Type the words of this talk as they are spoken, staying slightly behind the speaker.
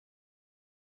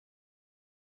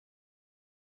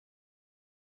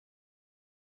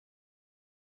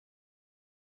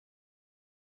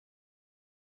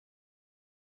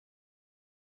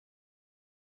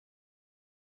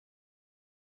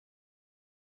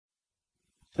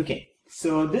Okay,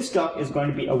 so this talk is going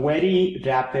to be a very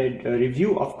rapid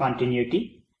review of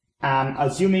continuity. I'm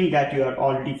assuming that you are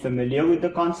already familiar with the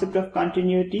concept of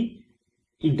continuity,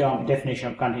 in terms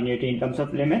definition of continuity in terms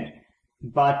of limit,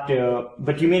 but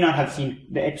you may not have seen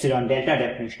the epsilon delta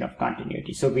definition of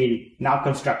continuity. So we'll now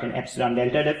construct an epsilon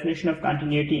delta definition of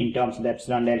continuity in terms of the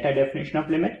epsilon delta definition of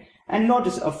limit, and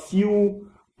notice a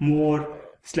few more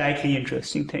slightly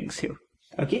interesting things here.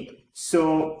 Okay,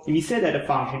 so we say that a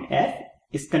function f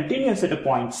is continuous at a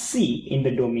point C in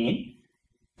the domain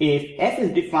if f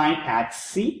is defined at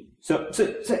C. So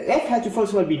f has to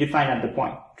first of all be defined at the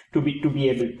point to be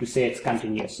able to say it's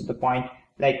continuous. So the point,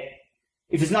 like,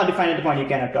 if it's not defined at the point, you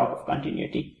cannot talk of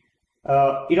continuity.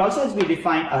 It also has to be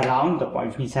defined around the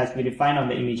point, which has to be defined on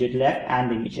the immediate left and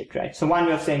the immediate right. So one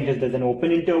way of saying this, there's an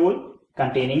open interval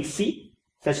containing C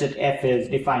such that f is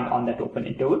defined on that open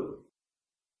interval.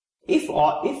 If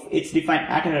it's defined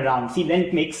at and around C, then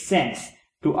it makes sense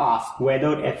to ask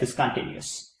whether f is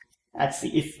continuous at C.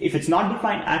 If it's not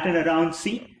defined at and around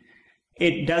C,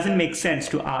 it doesn't make sense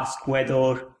to ask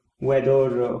whether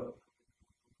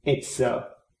it's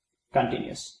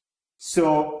continuous.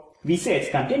 So we say it's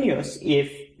continuous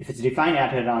if it's defined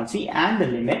at and around C and the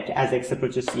limit as x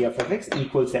approaches C of fx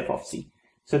equals f of C.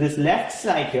 So this left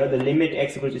side here, the limit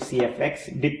x approaches C of x,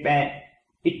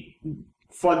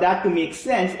 for that to make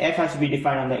sense, f has to be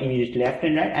defined on the immediate left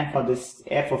and right, and for this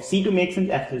f of C to make sense,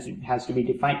 f has to be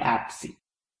defined at C.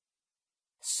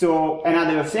 So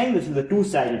another way of saying this is a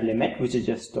two-sided limit, which is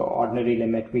just the ordinary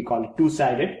limit. We call it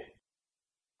two-sided.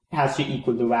 It has to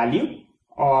equal the value,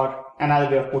 or another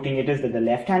way of putting it is that the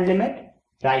left-hand limit,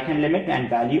 right-hand limit, and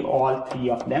value, all three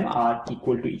of them are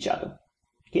equal to each other.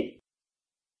 Okay.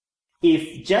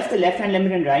 If just the left-hand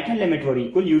limit and right-hand limit were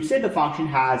equal, you'd say the function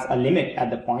has a limit at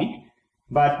the point,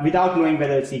 but without knowing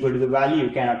whether it's equal to the value,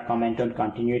 you cannot comment on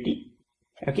continuity.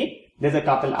 Okay. There's a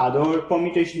couple other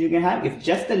permutations you can have. If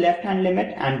just the left-hand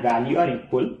limit and value are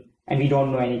equal, and we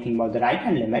don't know anything about the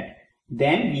right-hand limit,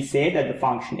 then we say that the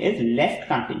function is left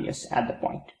continuous at the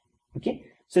point. Okay.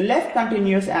 So left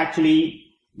continuous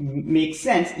actually makes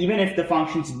sense even if the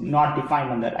function is not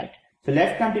defined on the right. So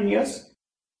left continuous,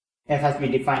 f has to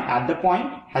be defined at the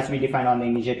point, has to be defined on the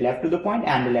immediate left to the point,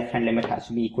 and the left-hand limit has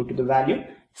to be equal to the value.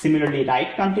 Similarly,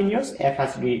 right continuous, f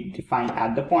has to be defined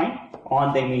at the point,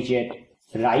 on the immediate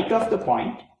right of the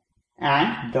point,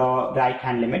 and the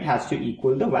right-hand limit has to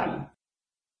equal the value.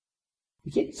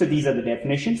 Okay, so these are the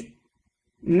definitions.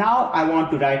 Now I want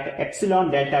to write the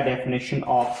epsilon delta definition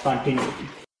of continuity.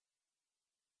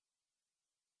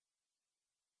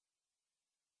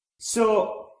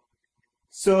 So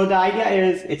the idea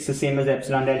is it's the same as the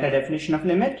epsilon delta definition of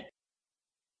limit.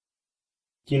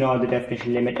 You know the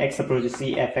definition, limit x approaches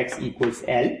C, fx equals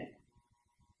L.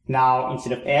 Now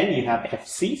instead of L, you have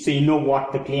fc, so you know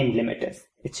what the claimed limit is.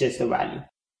 It's just the value.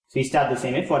 So you start the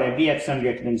same way. For every epsilon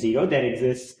greater than 0, there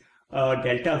exists a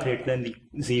delta greater than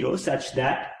 0 such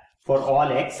that for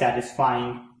all x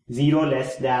satisfying 0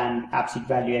 less than absolute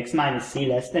value x minus c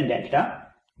less than delta,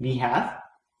 we have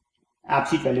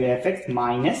absolute value fx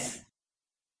minus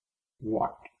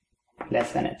what?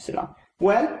 Less than epsilon.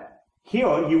 Well,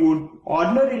 here you would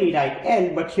ordinarily write L,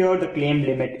 but here the claimed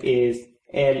limit is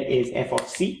L is f of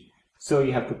c. So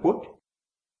you have to put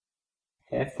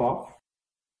f of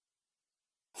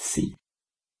c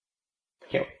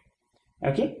here.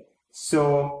 Okay.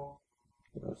 So,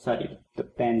 sorry, the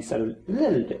pens are a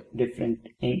little different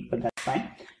ink, but that's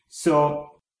fine. So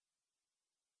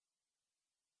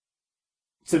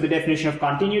the definition of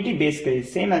continuity basically is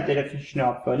the same as the definition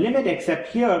of a limit,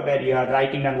 except here where you are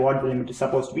writing down what the limit is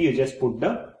supposed to be, you just put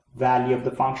the value of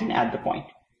the function at the point.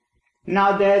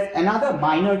 Now there's another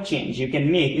minor change you can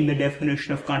make in the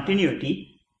definition of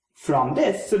continuity from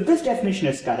this. So this definition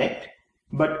is correct,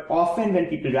 but often when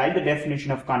people write the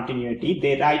definition of continuity,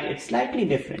 they write it slightly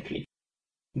differently.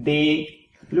 They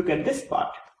look at this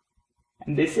part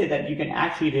and they say that you can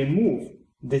actually remove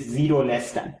this 0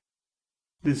 less than.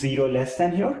 The 0 less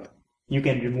than here, you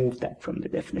can remove that from the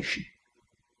definition.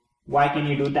 Why can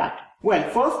you do that? Well,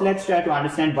 first let's try to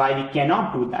understand why we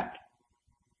cannot do that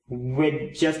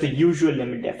with just the usual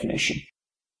limit definition.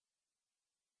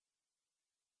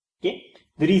 Okay,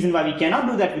 the reason why we cannot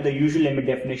do that with the usual limit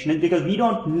definition is because we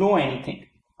don't know anything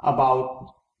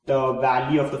about the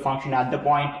value of the function at the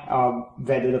point,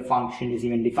 whether the function is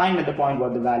even defined at the point,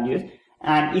 what the value is.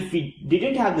 And if we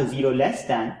didn't have the 0 less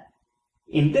than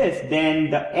in this, then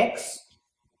the x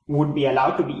would be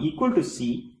allowed to be equal to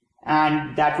c,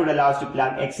 and that would allow us to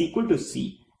plug x equal to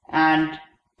c. And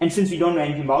since we don't know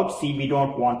anything about c, we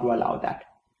don't want to allow that.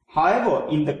 However,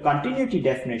 in the continuity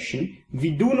definition,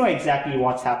 we do know exactly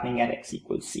what's happening at x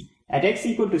equals c. At x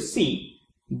equal to c,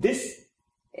 this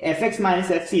fx minus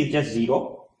fc is just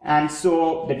 0, and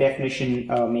so the definition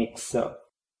makes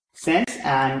sense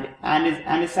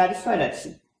and is satisfied at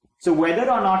c. So whether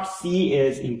or not c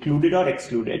is included or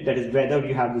excluded, that is whether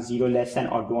you have the 0 less than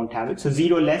or don't have it. So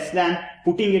 0 less than,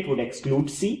 putting it would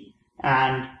exclude c,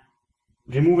 and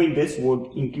removing this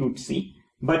would include c.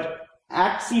 But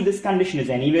at c, this condition is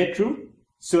anyway true,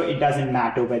 so it doesn't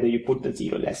matter whether you put the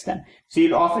 0 less than. So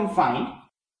you'll often find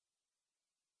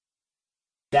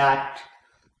that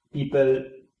people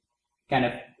kind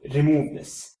of remove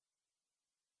this.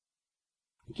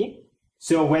 Okay,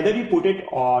 so whether you put it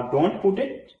or don't put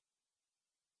it,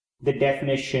 the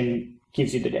definition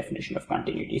gives you the definition of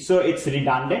continuity. So it's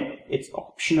redundant, it's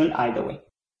optional either way.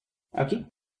 Okay.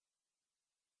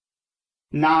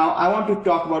 Now I want to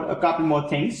talk about a couple more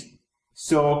things.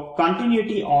 So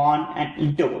continuity on an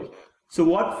interval. So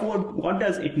what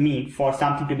does it mean for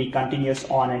something to be continuous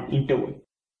on an interval?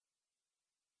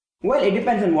 Well, it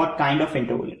depends on what kind of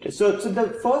interval it is. So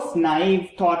the first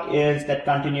naive thought is that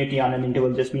continuity on an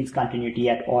interval just means continuity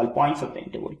at all points of the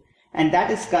interval. And that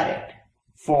is correct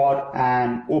for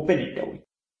an open interval.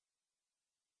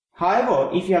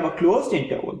 However, if you have a closed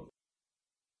interval,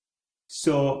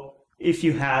 so if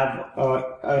you have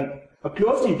a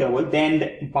closed interval, then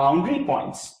the boundary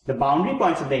points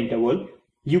of the interval,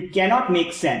 you cannot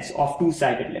make sense of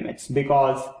two-sided limits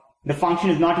because the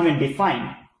function is not even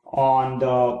defined on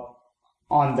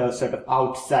the sort of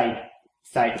outside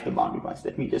side of the boundary points.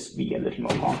 Let me just be a little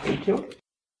more concrete here.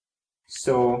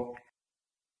 So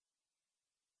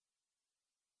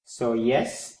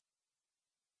yes,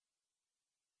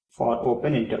 for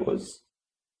open intervals,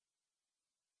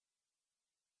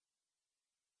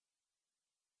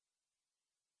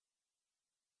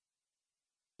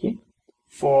 okay,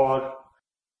 for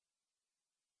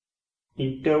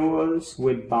intervals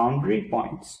with boundary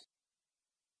points,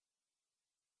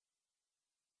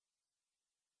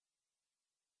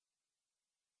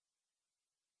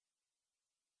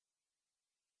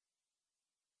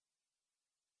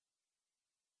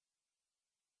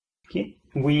 okay,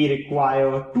 we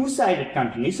require two-sided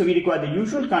continuity. So we require the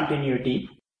usual continuity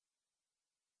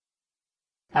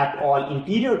at all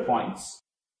interior points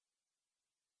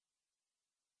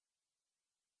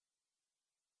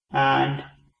and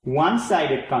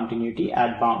one-sided continuity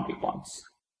at boundary points.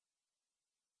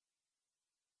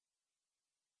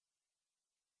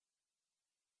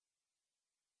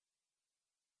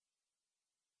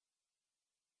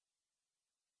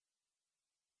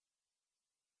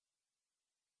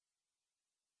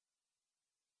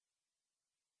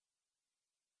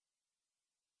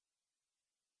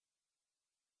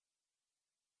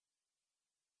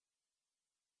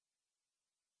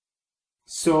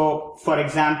 So, for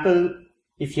example,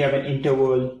 if you have an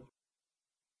interval,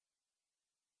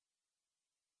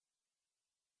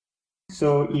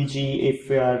 so e.g. if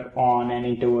we are on an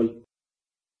interval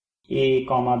a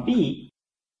comma b,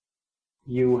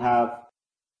 you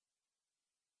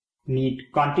need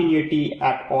continuity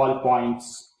at all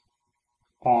points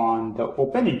on the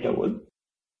open interval.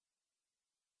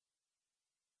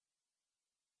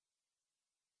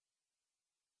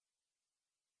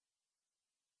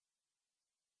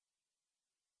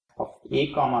 Of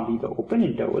a comma b, the open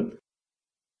interval,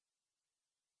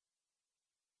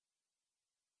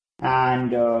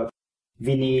 and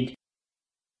we need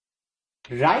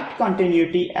right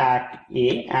continuity at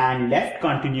a and left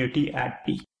continuity at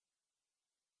b.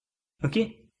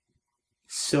 Okay,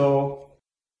 so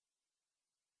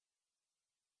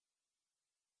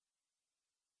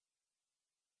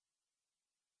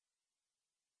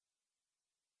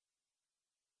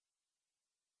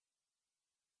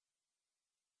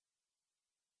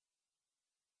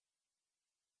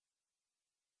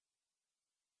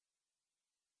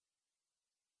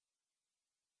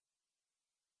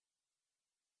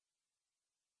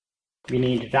we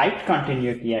need right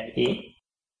continuity at a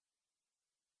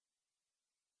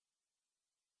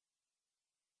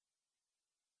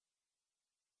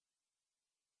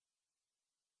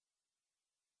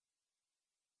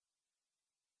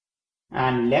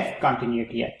and left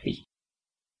continuity at b.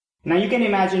 Now you can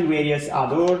imagine various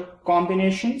other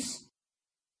combinations.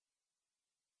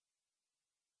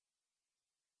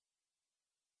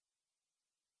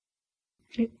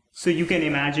 So you can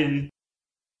imagine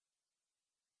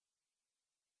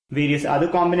various other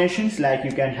combinations, like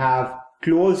you can have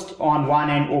closed on one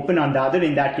and open on the other.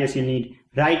 In that case, you need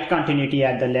right continuity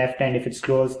at the left end if it's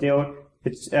closed there,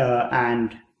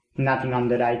 and nothing on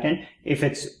the right end. If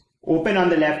it's open on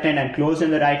the left end and closed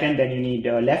on the right end, then you need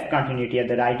left continuity at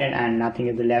the right end and nothing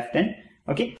at the left end.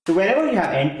 Okay, so wherever you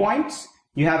have endpoints,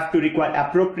 you have to require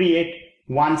appropriate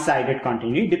one-sided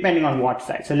continuity depending on what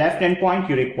side. So left endpoint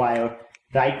you require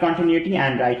right continuity,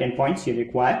 and right endpoints you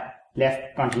require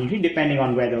left continuity depending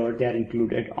on whether they are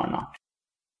included or not.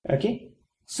 Okay.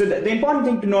 So the important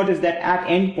thing to note is that at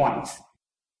endpoints,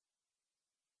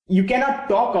 you cannot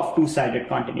talk of two-sided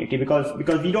continuity because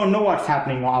we don't know what's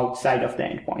happening outside of the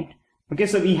endpoint. Okay,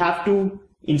 so we have to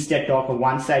instead talk of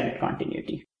one-sided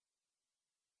continuity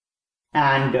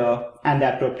and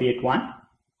the appropriate one.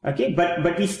 Okay,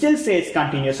 but we still say it's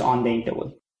continuous on the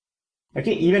interval.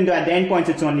 Okay, even though at the endpoints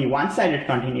it's only one-sided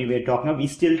continuity we're talking about, we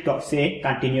still say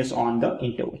continuous on the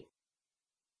interval.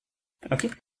 Okay.